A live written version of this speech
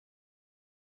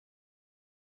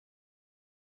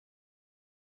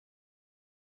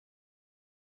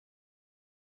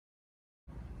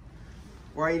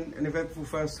Wayne, an eventful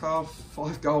first half,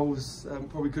 5 goals,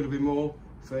 probably could have been more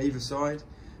for either side.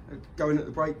 Going at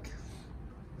the break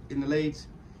in the lead,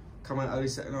 come out early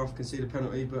second half, concede a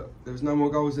penalty, but there was no more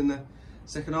goals in the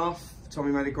second half.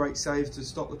 Tommy made a great save to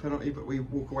stop the penalty, but we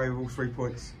walk away with all 3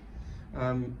 points.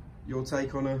 Your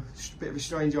take on a bit of a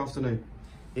strange afternoon?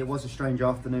 It was a strange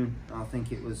afternoon. I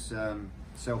think it was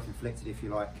self-inflicted, if you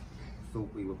like. I thought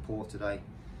we were poor today.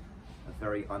 A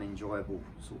very unenjoyable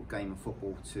sort of game of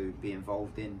football to be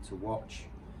involved in, to watch.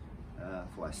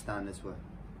 For our standards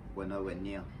were nowhere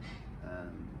near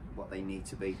what they need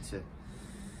to be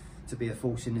be a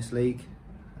force in this league.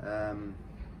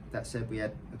 That said, we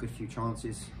had a good few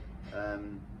chances,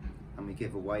 and we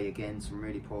give away again some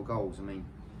really poor goals. I mean,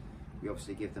 we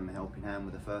obviously give them a helping hand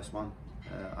with the first one,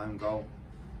 own goal,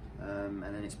 and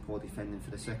then it's poor defending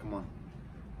for the second one.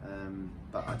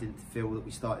 But I didn't feel that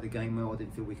we started the game well. I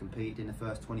didn't feel we competed in the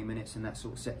first 20 minutes, and that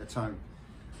sort of set the tone.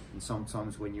 And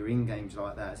sometimes when you're in games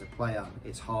like that as a player,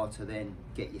 it's hard to then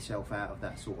get yourself out of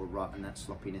that sort of rut and that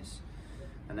sloppiness.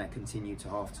 And that continued to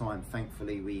half time.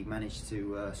 Thankfully, we managed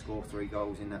to score 3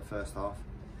 goals in that first half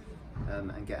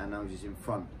and get our noses in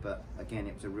front. But again,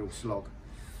 it was a real slog.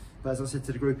 But as I said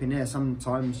to the group in there,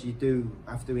 sometimes you do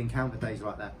have to encounter days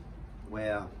like that,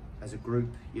 where as a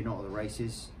group, you're not at the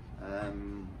races.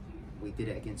 We did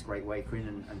it against Great Wakering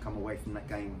and come away from that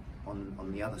game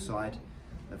on the other side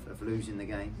of losing the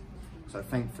game. So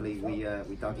thankfully we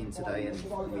dug in today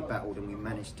and we battled and we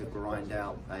managed to grind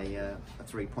out a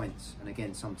 3 points. And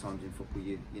again, sometimes in football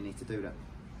you need to do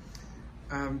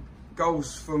that.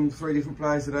 Goals from 3 different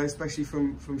players today, especially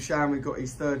from Sham, who got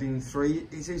his 3rd in 3.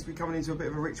 He seems to be coming into a bit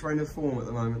of a rich reign of form at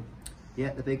the moment.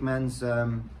 Yeah, the big man's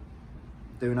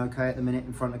doing okay at the minute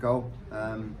in front of goal.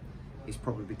 He's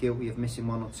probably guilty of missing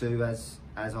 1 or 2, as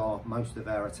are most of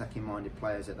our attacking minded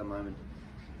players at the moment.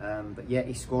 But yeah,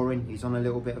 he's scoring, he's on a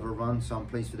little bit of a run, so I'm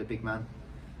pleased for the big man.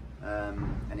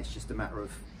 And it's just a matter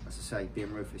of, as I say,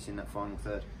 being ruthless in that final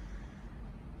third.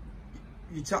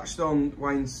 You touched on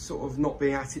Wayne's sort of not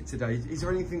being at it today. Is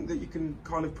there anything that you can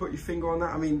kind of put your finger on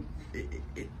that? I mean,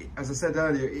 as I said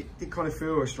earlier, it did kind of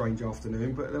feel a strange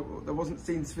afternoon, but there wasn't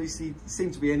seemed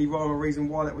to be any rhyme or reason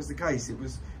why that was the case. It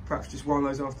was perhaps just one of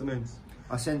those afternoons.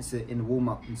 I sense it in the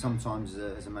warm-up, and sometimes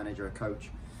as a manager, a coach,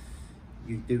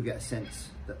 you do get a sense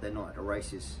that they're not at the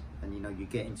races, and you know, you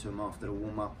get into them after the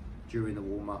warm-up, during the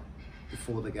warm-up,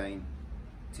 before the game,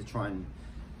 to try and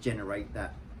generate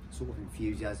that sort of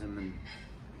enthusiasm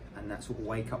and that sort of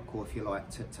wake-up call, if you like,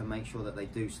 to make sure that they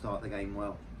do start the game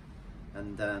well.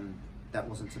 And that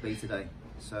wasn't to be today.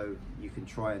 So you can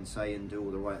try and say and do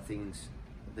all the right things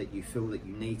that you feel that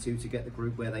you need to get the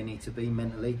group where they need to be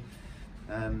mentally.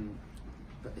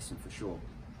 But listen, for sure,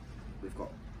 we've got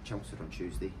Chelmsford on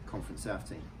Tuesday, Conference South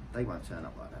team. They won't turn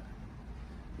up like that.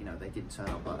 You know, they didn't turn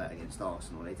up like that against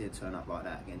Arsenal. They did turn up like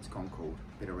that against Concord,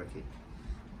 Bitterricky.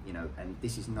 You know, and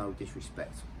this is no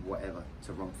disrespect whatever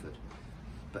to Romford,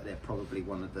 but they're probably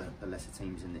one of the lesser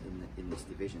teams in this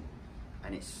division.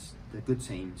 And it's the good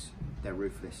teams, they're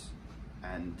ruthless,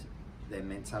 and their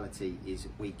mentality is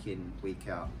week in, week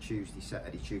out, Tuesday,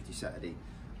 Saturday,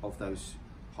 of those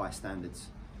high standards.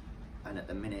 And at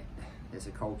the minute, there's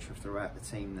a culture throughout the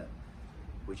team that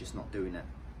we're just not doing that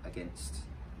against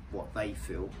what they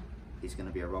feel is going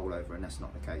to be a rollover, and that's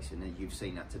not the case. And you've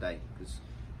seen that today, because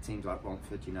teams like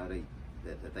Romford, you know,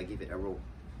 they give it a all.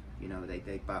 You know,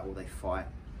 they battle, they fight,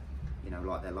 you know,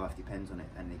 like their life depends on it,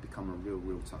 and they become a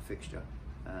real tough fixture.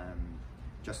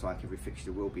 Just like every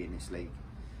fixture will be in this league.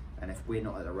 And if we're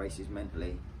not at the races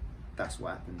mentally, that's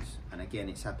what happens. And again,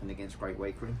 it's happened against Great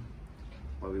Wakering,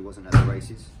 where we wasn't at the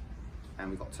races and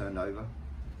we got turned over.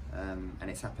 And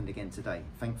it's happened again today.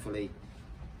 Thankfully,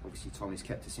 obviously Tommy's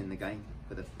kept us in the game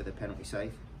with a penalty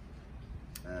save.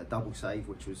 Double save,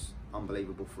 which was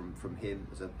unbelievable from him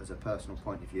as a personal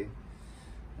point of view.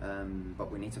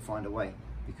 But we need to find a way,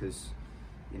 because,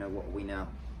 you know, what are we now?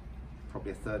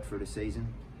 Probably a third through the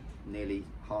season, nearly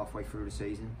halfway through the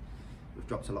season. We've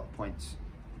dropped a lot of points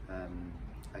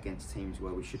against teams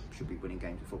where we should be winning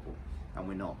games of football, and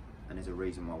we're not, and there's a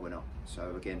reason why we're not.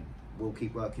 So again, we'll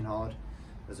keep working hard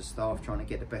as a staff, trying to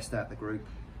get the best out of the group,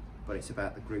 but it's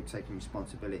about the group taking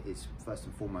responsibilities, first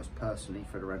and foremost personally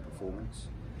for their own performance,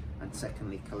 and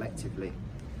secondly collectively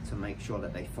to make sure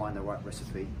that they find the right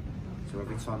recipe, so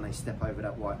every time they step over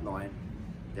that white line,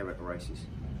 they're at the races.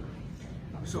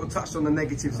 We sort of touched on the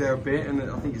negatives there a bit, and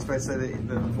I think it's fair to say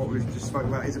that what we've just spoken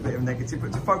about is a bit of negative,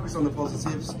 but to focus on the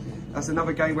positives, that's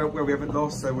another game where we haven't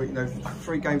lost. So we, you know,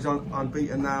 3 games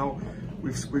unbeaten now.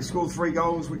 We've scored 3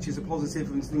 goals, which is a positive,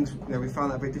 and things, you know, we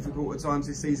found that a bit difficult at times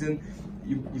this season.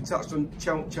 You touched on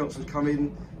Chelmsford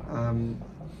coming.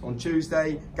 on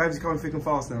Tuesday. Games are coming thick and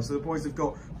fast now, so the boys have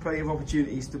got plenty of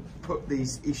opportunities to put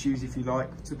these issues, if you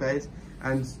like, to bed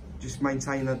and just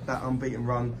maintain that unbeaten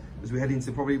run as we head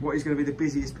into probably what is going to be the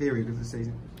busiest period of the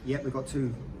season. Yeah, we've got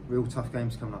 2 real tough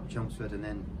games coming up: Romford and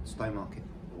then Stowmarket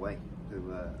away,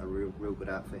 who are a real good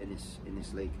outfit in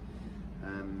this league.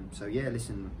 So yeah,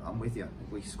 listen, I'm with you.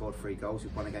 We scored 3 goals,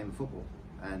 we've won a game of football,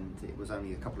 and it was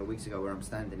only a couple of weeks ago where I'm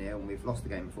standing here and we've lost the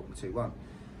game of football 2-1.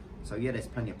 So yeah, there's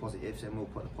plenty of positives, and we'll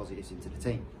put the positives into the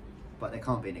team, but there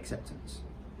can't be an acceptance.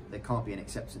 There can't be an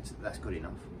acceptance that that's good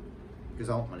enough, because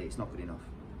ultimately it's not good enough.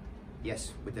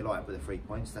 Yes, we're delighted with the 3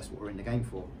 points, that's what we're in the game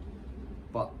for,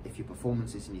 but if your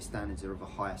performances and your standards are of a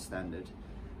higher standard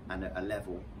and at a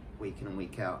level week in and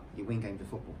week out, you win games of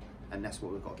football, and that's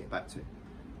what we've got to get back to.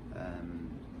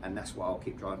 And that's what I'll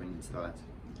keep driving into the lads.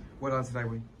 Well done today,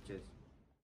 Wee. Cheers.